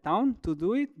men of the town to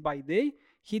do it by day,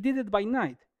 he did it by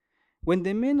night. When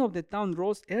the men of the town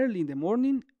rose early in the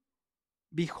morning,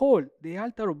 behold, the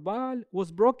altar of Baal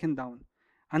was broken down,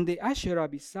 and the Asherah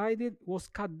beside it was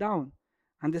cut down,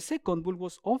 and the second bull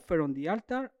was offered on the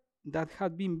altar that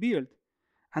had been built.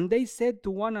 And they said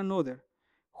to one another,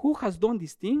 'Who has done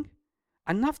this thing?'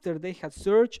 And after they had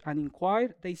searched and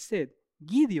inquired, they said,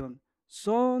 'Gideon,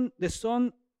 the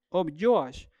son of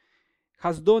Joash,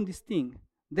 has done this thing.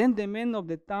 Then the men of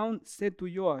the town said to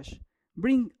Joash,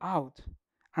 bring out.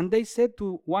 And they said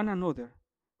to one another,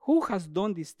 who has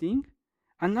done this thing?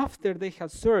 And after they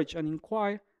had searched and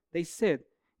inquired, they said,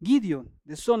 Gideon,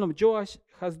 the son of Joash,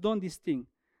 has done this thing.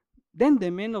 Then the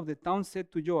men of the town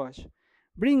said to Joash,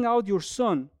 bring out your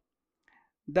son,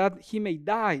 that he may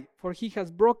die, for he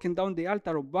has broken down the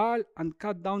altar of Baal and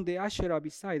cut down the Asherah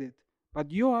beside it. But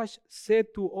Joash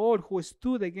said to all who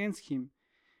stood against him,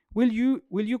 will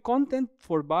you contend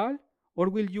for Baal, or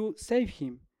will you save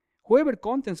him? Whoever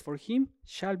contends for him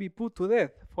shall be put to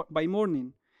death by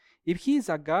morning. If he is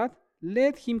a god,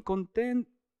 let him contend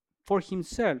for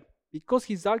himself, because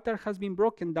his altar has been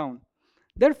broken down.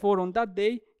 Therefore, on that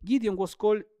day, Gideon was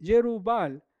called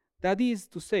Jerubbaal, that is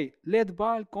to say, let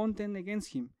Baal contend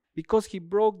against him, because he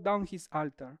broke down his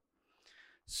altar.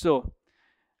 So,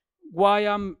 why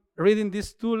I'm reading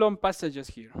these two long passages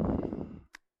here?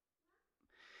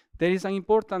 There is an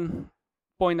important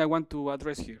point I want to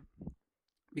address here.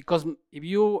 Because if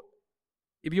you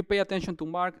pay attention to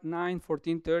Mark 9,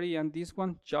 14, 30, and this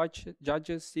one,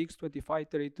 Judges 6, 25,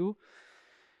 32,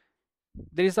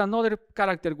 there is another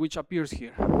character which appears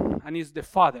here, and it's the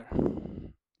father.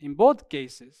 In both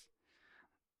cases,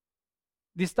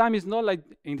 this time is not like,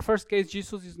 in the first case,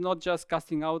 Jesus is not just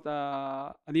casting out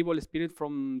an evil spirit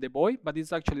from the boy, but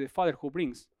it's actually the father who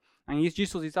brings. And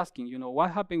Jesus is asking,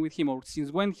 what happened with him, or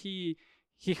since when he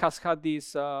has had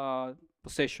this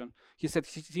possession. He said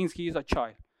since he is a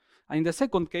child. And in the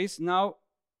second case, now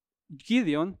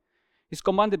Gideon is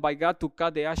commanded by God to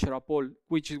cut the Asherah pole,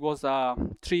 which was a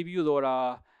tribute or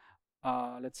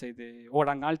or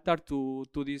an altar to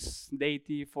this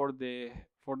deity for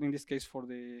in this case for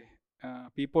the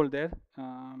people there.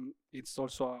 It's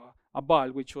also a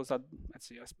Baal, which was a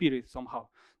spirit somehow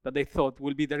that they thought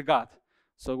will be their god.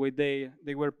 So they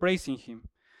were praising him.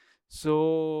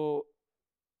 So,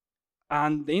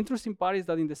 and the interesting part is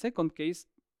that in the second case,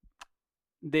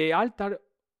 the altar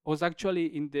was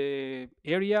actually in the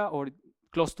area or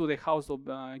close to the house of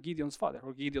Gideon's father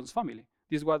or Gideon's family.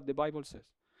 This is what the Bible says.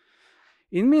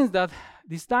 It means that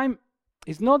this time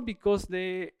it's not because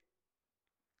the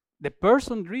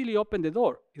person really opened the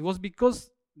door. It was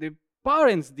because the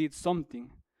parents did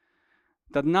something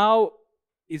that now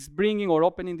is bringing or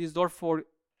opening this door for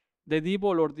the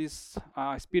devil or these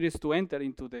spirits to enter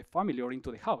into the family or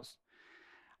into the house.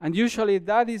 And usually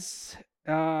that is,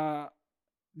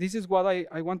 this is what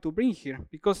I want to bring here.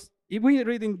 Because if we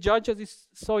read in Judges, it's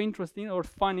so interesting or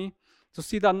funny to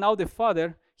see that now the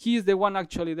father, he is the one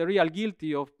actually the real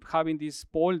guilty of having this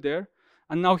pole there.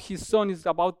 And now his son is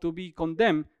about to be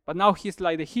condemned, but now he's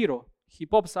like the hero. He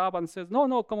pops up and says,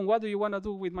 no, come on, what do you want to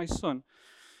do with my son?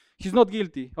 He's not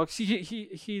guilty.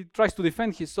 He tries to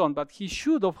defend his son, but he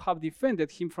should have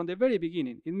defended him from the very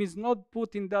beginning. It means not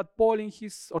putting that pole in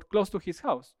his or close to his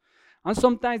house. And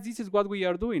sometimes this is what we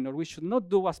are doing, or we should not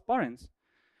do as parents.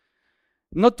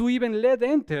 Not to even let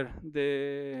enter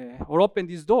or open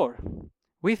this door.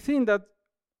 We think that,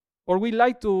 or we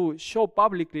like to show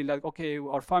publicly like, okay,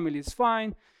 our family is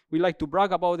fine. We like to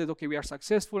brag about it. Okay, we are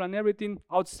successful and everything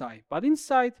outside. But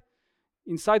inside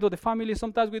of the family,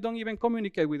 sometimes we don't even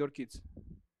communicate with our kids.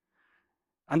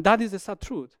 And that is the sad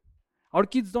truth. Our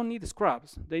kids don't need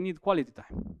scraps. They need quality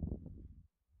time.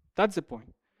 That's the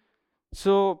point.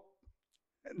 So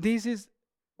this is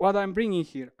what I'm bringing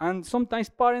here. And sometimes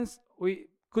parents, we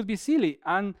could be silly.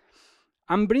 And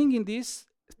I'm bringing this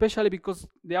especially because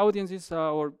the audience is,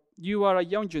 or you are a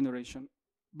young generation.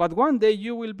 But one day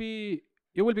you will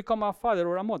become a father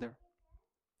or a mother.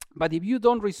 But if you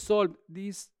don't resolve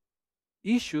these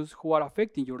issues who are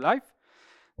affecting your life,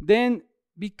 then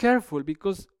be careful,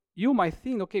 because you might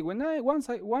think, okay,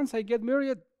 once I get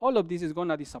married, all of this is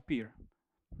gonna disappear.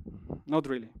 Not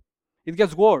really. It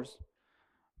gets worse,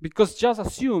 because just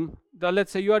assume that,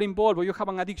 let's say you are involved or you have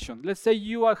an addiction. Let's say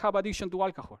you have addiction to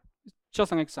alcohol.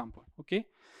 Just an example, okay?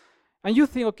 And you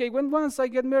think, okay, once I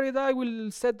get married, I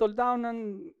will settle down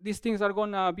and these things are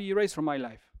gonna be erased from my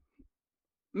life.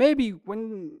 Maybe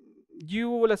when you,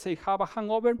 let's say, have a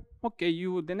hangover, okay,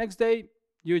 the next day,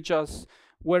 you just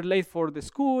were late for the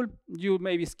school, you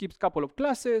maybe skipped a couple of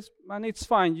classes, and it's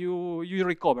fine, you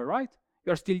recover, right?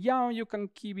 You're still young, you can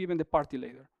keep even the party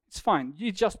later. It's fine,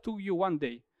 it just took you one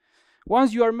day.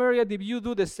 Once you are married, if you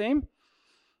do the same,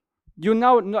 you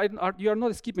are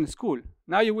not skipping school.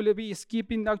 Now you will be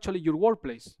skipping actually your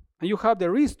workplace, and you have the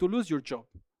risk to lose your job.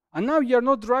 And now you're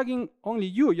not dragging only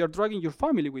you're dragging your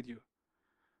family with you.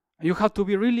 You have to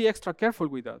be really extra careful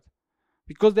with that,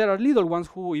 because there are little ones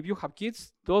who, if you have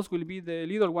kids, those will be the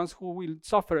little ones who will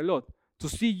suffer a lot to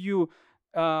see you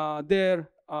there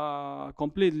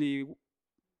completely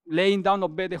laying down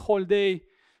on bed the whole day,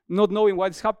 not knowing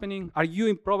what's happening,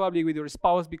 arguing probably with your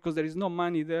spouse because there is no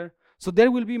money there. So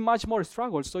there will be much more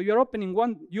struggle. So you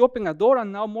open a door,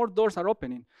 and now more doors are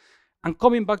opening. And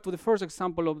coming back to the first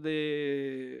example of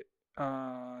this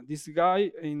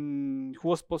guy who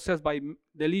was possessed by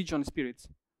the legion spirits.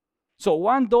 So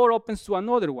one door opens to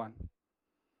another one.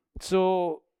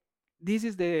 So this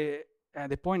is the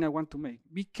point I want to make.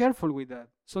 Be careful with that.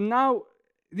 So now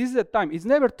this is the time. It's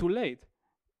never too late.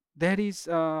 There is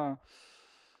hope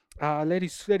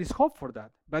for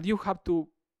that. But you have to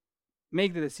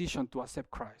make the decision to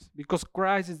accept Christ, because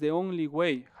Christ is the only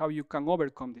way how you can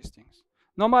overcome these things.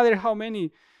 No matter how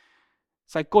many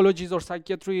psychologists or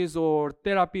psychiatrists or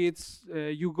therapists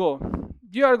you go,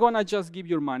 you are going to just give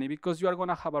your money because you are going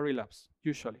to have a relapse,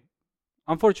 usually.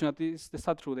 Unfortunately, it's the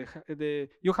sad truth.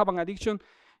 You have an addiction,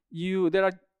 there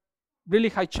are really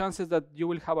high chances that you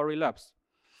will have a relapse.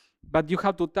 But you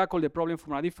have to tackle the problem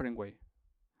from a different way.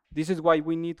 This is why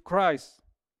we need Christ.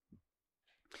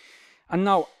 And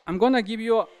now, I'm going to give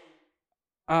you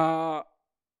an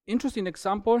interesting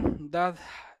example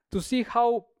to see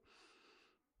how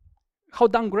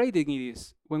downgrading it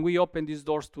is when we open these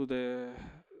doors to the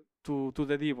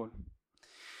devil.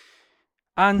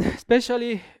 And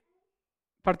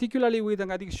particularly with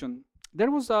an addiction. There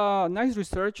was a nice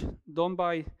research done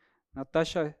by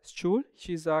Natasha Schul.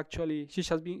 She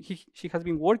has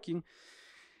been working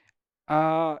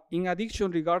in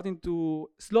addiction regarding to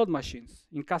slot machines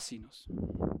in casinos.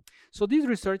 So this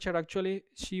researcher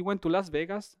she went to Las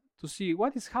Vegas to see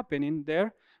what is happening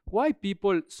there, why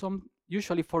people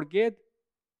usually forget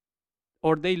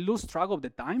or they lose track of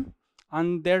the time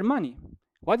and their money.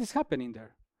 What is happening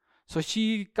there? So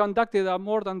she conducted a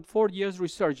more than 4 years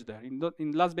research there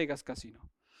in Las Vegas casino.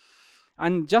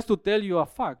 And just to tell you a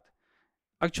fact,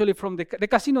 actually from the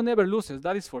casino never loses,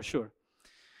 that is for sure.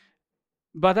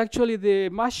 But actually the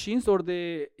machines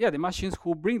the machines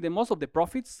who bring the most of the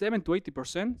profits, 7 to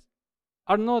 80%,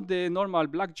 are not the normal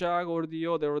blackjack or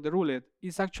the roulette.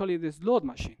 It's actually the slot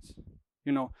machines.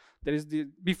 There is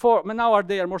now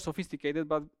they are more sophisticated,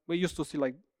 but we used to see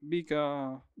like big,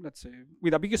 let's say,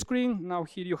 with a big screen. Now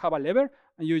here you have a lever,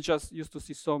 and you just used to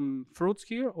see some fruits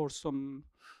here or some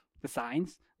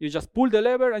designs. You just pull the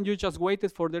lever, and you just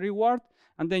waited for the reward,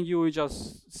 and then you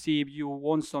just see if you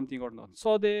want something or not.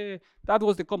 So that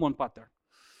was the common pattern.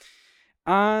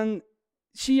 And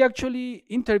she actually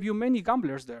interviewed many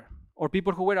gamblers there, or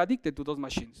people who were addicted to those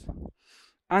machines.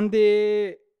 And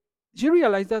she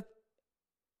realized that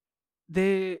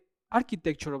the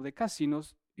architecture of the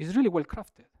casinos is really well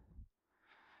crafted.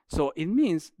 So it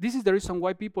means this is the reason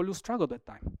why people lose track of the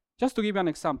time. Just to give you an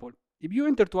example, if you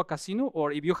enter to a casino,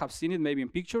 or if you have seen it maybe in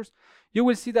pictures, you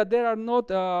will see that there are not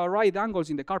right angles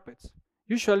in the carpets.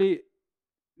 Usually,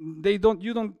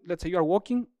 let's say you are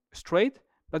walking straight,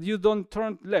 but you don't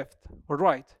turn left or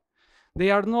right.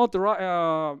 They are not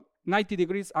 90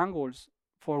 degrees angles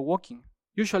for walking.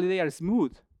 Usually they are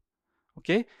smooth,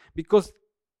 okay? Because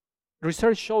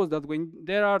research shows that when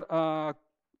there are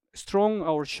strong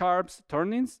or sharp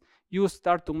turnings, you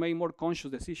start to make more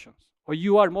conscious decisions, or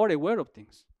you are more aware of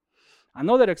things.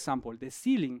 Another example, the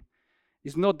ceiling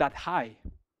is not that high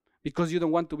because you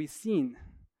don't want to be seen.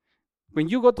 When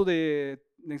you go to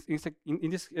in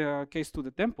this case to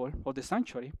the temple or the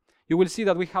sanctuary, you will see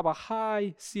that we have a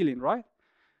high ceiling, right?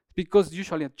 Because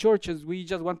usually at churches, we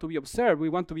just want to be observed, we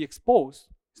want to be exposed.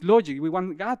 It's logic, we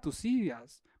want God to see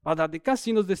us. But at the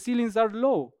casinos, the ceilings are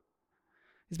low.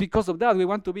 It's because of that we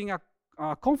want to be in a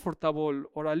comfortable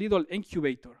or a little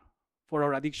incubator for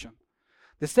our addiction.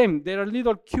 The same, there are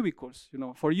little cubicles,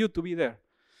 for you to be there.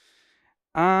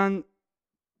 And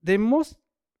the most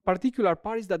particular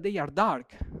part is that they are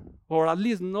dark, or at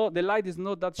least the light is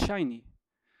not that shiny.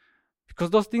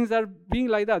 Because those things are being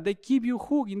like that. They keep you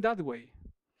hooked in that way.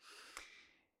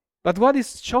 But what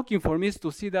is shocking for me is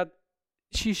to see that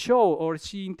she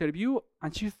interviewed,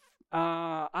 and she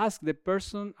asked the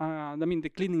person,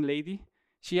 the cleaning lady,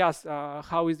 she asked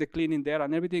how is the cleaning there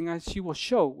and everything, and she was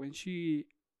shocked when she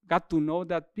got to know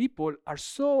that people are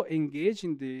so engaged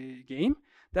in the game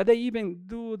that they even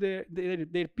do their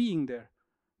peeing there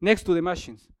next to the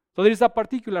machines. So there is a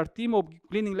particular team of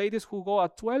cleaning ladies who go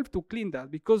at 12 to clean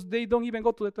that because they don't even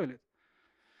go to the toilet.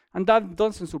 And that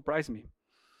doesn't surprise me.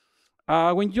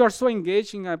 When you are so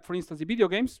engaged in, for instance, the video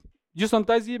games, you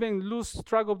sometimes even lose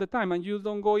track of the time and you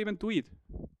don't go even to eat.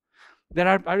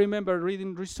 I remember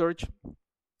reading research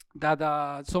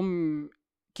that some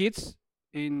kids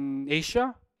in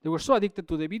Asia, they were so addicted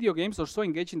to the video games or so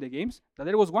engaged in the games that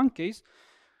there was one case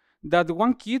that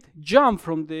one kid jumped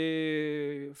from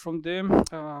the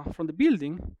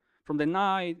building from the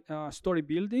 9-story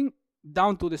building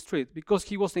down to the street because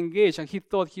he was engaged and he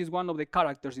thought he's one of the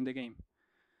characters in the game.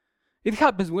 It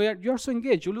happens when you're so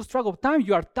engaged, you lose track of time,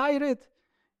 you are tired,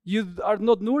 you are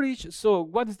not nourished. So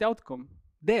what is the outcome?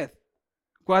 Death.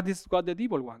 What the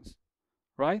devil wants,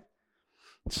 right?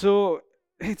 So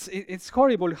it's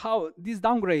horrible how this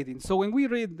downgrading. So when we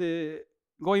read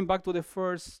going back to the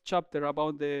first chapter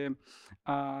about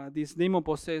this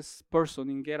demon-possessed person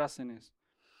in Gerasenes,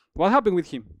 what happened with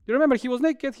him? You remember he was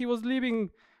naked, he was living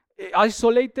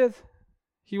isolated,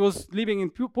 he was living in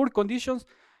poor conditions.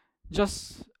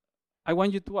 Just, I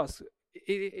want you to ask,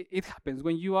 it happens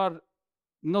when you are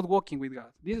not walking with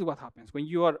God. This is what happens when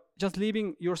you are just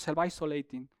living yourself,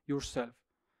 isolating yourself.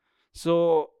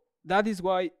 So that is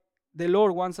why the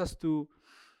Lord wants us to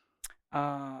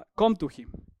come to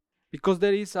Him, because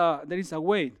there is a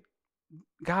way.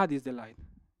 God is the light,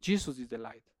 Jesus is the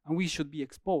light, and we should be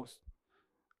exposed.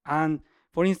 And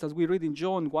for instance, we read in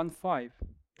John 1:5,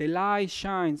 the light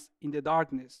shines in the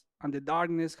darkness, and the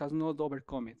darkness has not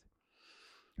overcome it.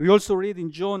 We also read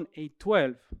in John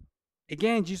 8:12,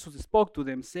 again Jesus spoke to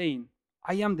them, saying,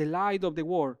 I am the light of the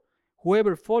world.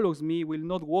 Whoever follows me will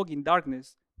not walk in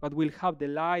darkness, but will have the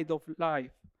light of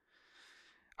life.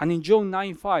 And in John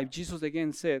 9:5, Jesus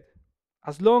again said,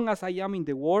 as long as I am in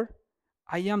the world,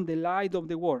 I am the light of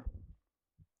the world.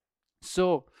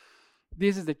 So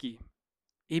this is the key.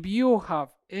 If you have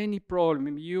any problem,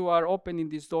 if you are opening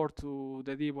this door to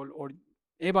the devil, or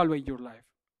evaluate your life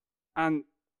and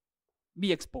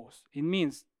be exposed. It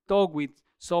means talk with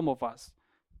some of us,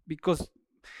 because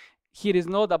here is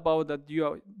not about that you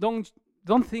are,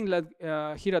 don't think that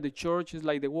here at the church is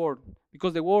like the world,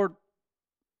 because the world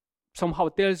somehow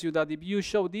tells you that if you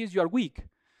show this, you are weak,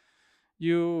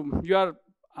 you are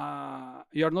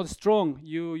not strong,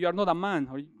 you are not a man,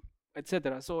 or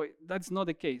etc. So that's not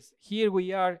the case. Here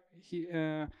we are.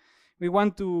 We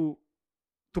want to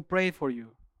pray for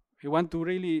you. We want to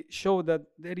really show that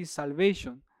there is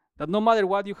salvation. That no matter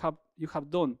what you have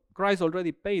done, Christ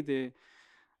already paid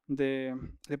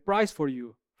the price for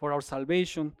you, for our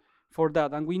salvation, for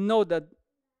that. And we know that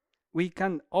we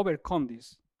can overcome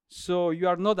this. So you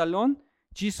are not alone.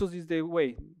 Jesus is the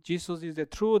way. Jesus is the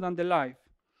truth and the life.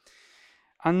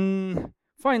 And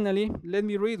finally, let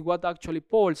me read what actually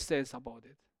Paul says about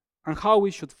it and how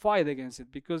we should fight against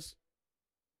it, because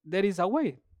there is a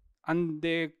way. And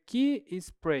the key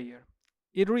is prayer.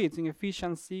 It reads in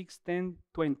Ephesians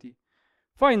 6:10-20.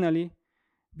 Finally,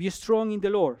 be strong in the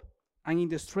Lord and in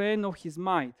the strength of His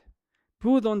might.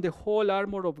 Put on the whole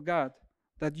armor of God,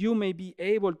 that you may be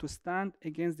able to stand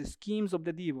against the schemes of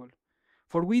the devil.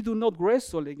 For we do not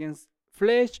wrestle against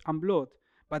flesh and blood,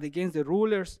 but against the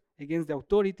rulers, against the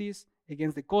authorities,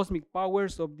 against the cosmic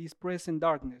powers of this present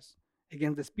darkness,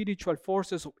 against the spiritual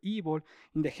forces of evil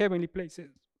in the heavenly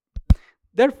places.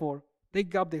 Therefore,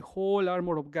 take up the whole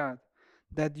armor of God,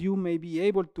 that you may be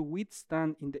able to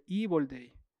withstand in the evil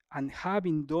day, and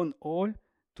having done all,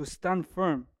 to stand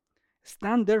firm.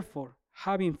 Stand therefore,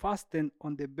 having fastened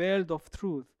on the belt of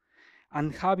truth,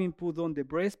 and having put on the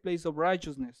breastplate of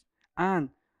righteousness, and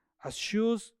as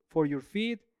shoes for your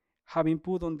feet, having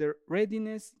put on the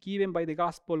readiness given by the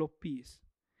gospel of peace.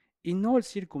 In all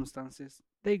circumstances,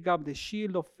 take up the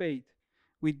shield of faith,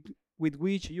 with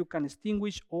which you can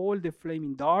extinguish all the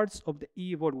flaming darts of the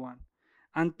evil one,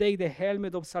 and take the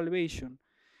helmet of salvation,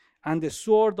 and the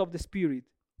sword of the Spirit,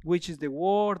 which is the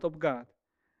word of God,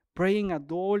 praying at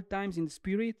all times in the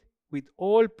Spirit, with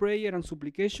all prayer and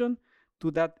supplication.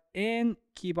 To that end,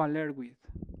 keep alert with.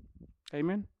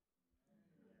 Amen.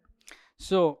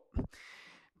 So,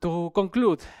 to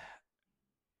conclude,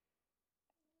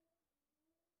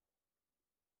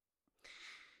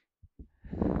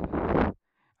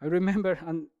 I remember,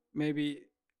 and maybe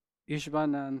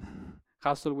Ishvan and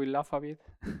Hassel will laugh a bit.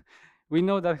 We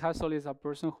know that Hassel is a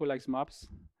person who likes maps.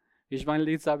 Ishvan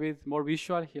leads a bit more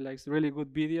visual. He likes really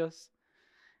good videos.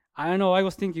 I don't know, I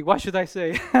was thinking, what should I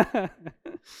say?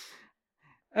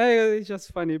 It's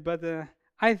just funny, but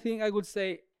I think I would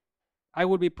say I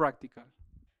would be practical.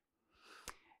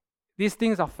 These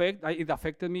things it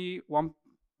affected me one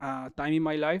time in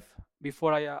my life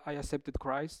before I accepted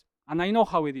Christ. And I know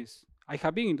how it is. I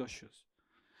have been in those shoes.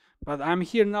 But I'm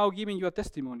here now giving you a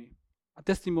testimony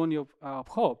of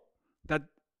hope, that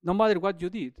no matter what you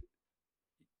did,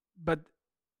 but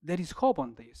there is hope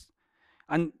on this.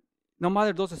 And no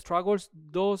matter those struggles,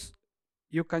 those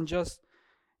you can just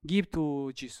give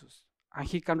to Jesus. And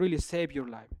He can really save your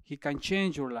life. He can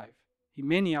change your life in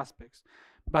many aspects.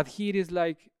 But here is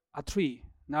like a tree.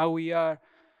 Now a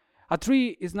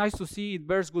tree is nice to see, it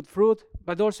bears good fruit,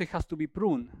 but also it has to be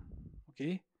pruned.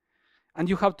 Okay? And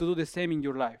you have to do the same in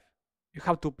your life. You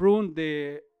have to prune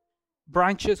the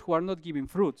branches who are not giving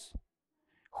fruits,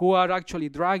 who are actually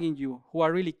dragging you, who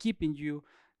are really keeping you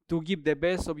to give the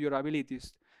best of your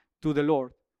abilities to the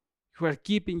Lord, who are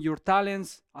keeping your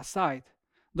talents aside.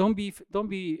 Don't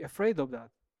be afraid of that.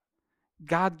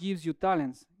 God gives you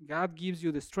talents. God gives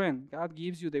you the strength. God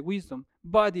gives you the wisdom.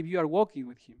 But if you are walking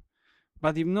with Him.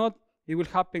 But if not, it will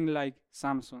happen like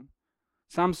Samson.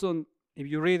 Samson, if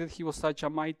you read it, he was such a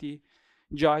mighty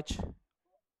judge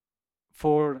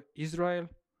for Israel.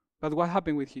 But what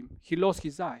happened with him? He lost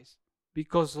his eyes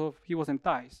because he was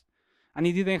enticed. And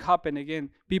it didn't happen again.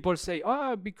 People say,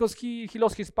 because he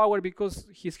lost his power because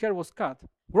his hair was cut.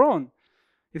 Wrong.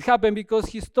 It happened because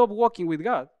he stopped walking with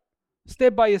God.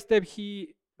 Step by step,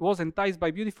 he was enticed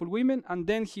by beautiful women, and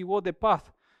then he walked the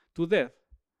path to death.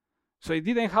 So it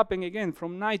didn't happen again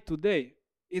from night to day.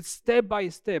 It's step by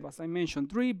step, as I mentioned,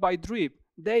 drip by drip,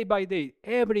 day by day.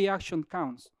 Every action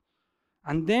counts.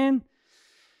 And then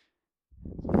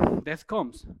death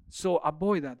comes. So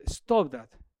avoid that. Stop that.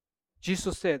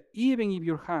 Jesus said, even if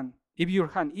your hand,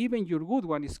 even your good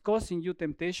one, is causing you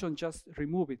temptation, just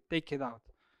remove it, take it out.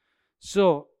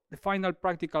 So the final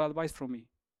practical advice from me: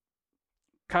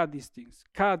 cut these things.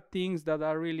 Cut things that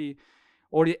are really,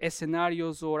 or the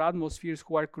scenarios or atmospheres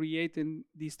who are creating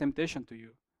this temptation to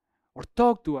you. Or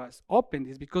talk to us, open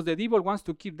this, because the devil wants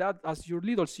to keep that as your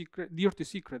little secret, dirty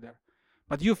secret there.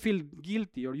 But you feel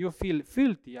guilty, or you feel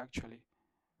filthy actually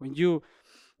when you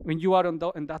are on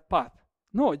that path.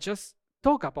 No, just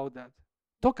talk about that.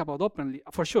 Talk about openly.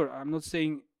 For sure, I'm not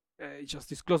saying just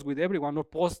disclose with everyone or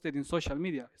post it in social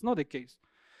media. It's not the case.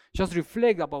 Just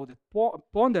reflect about it,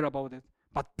 ponder about it,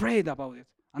 but pray about it.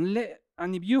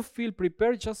 And if you feel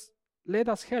prepared, just let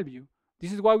us help you.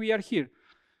 This is why we are here.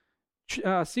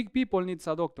 Sick people needs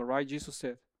a doctor, right? Jesus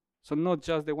said. So not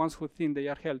just the ones who think they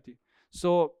are healthy.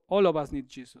 So all of us need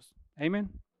Jesus. Amen?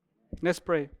 Let's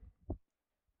pray.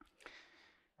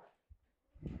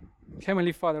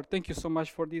 Heavenly Father, thank you so much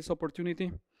for this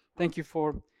opportunity. Thank you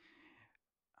for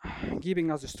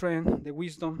giving us the strength, the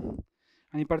wisdom,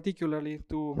 and in particularly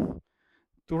to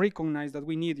recognize that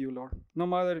we need you, Lord, no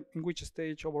matter in which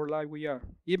stage of our life we are.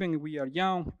 Even if we are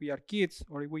young, we are kids,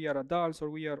 or if we are adults, or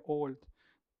we are old.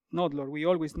 Not, Lord, we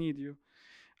always need you.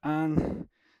 And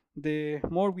the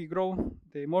more we grow,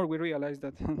 the more we realize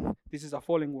that this is a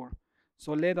fallen world.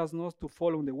 So let us not to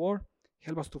follow the world.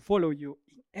 Help us to follow you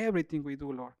in everything we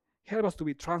do, Lord. Help us to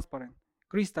be transparent,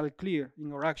 crystal clear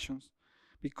in our actions,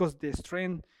 because the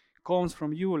strength comes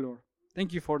from you, Lord.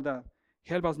 Thank you for that.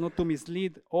 Help us not to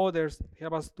mislead others.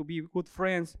 Help us to be good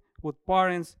friends, good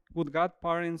parents, good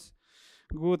godparents,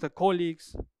 good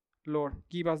colleagues. Lord,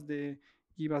 give us that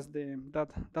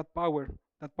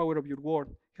power of your word.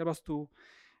 Help us to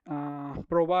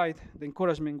provide the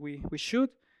encouragement we should,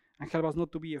 and help us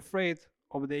not to be afraid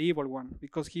of the evil one,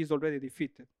 because he is already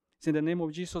defeated. It's in the name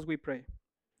of Jesus we pray.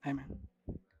 Amen.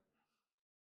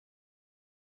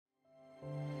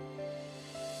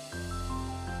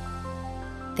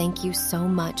 Thank you so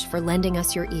much for lending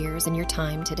us your ears and your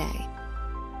time today.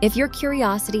 If your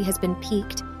curiosity has been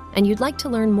piqued and you'd like to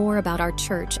learn more about our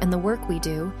church and the work we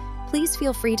do, please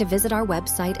feel free to visit our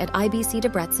website at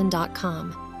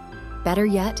ibcdebrecen.com. Better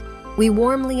yet, we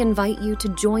warmly invite you to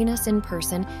join us in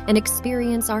person and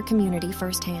experience our community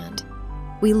firsthand.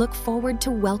 We look forward to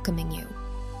welcoming you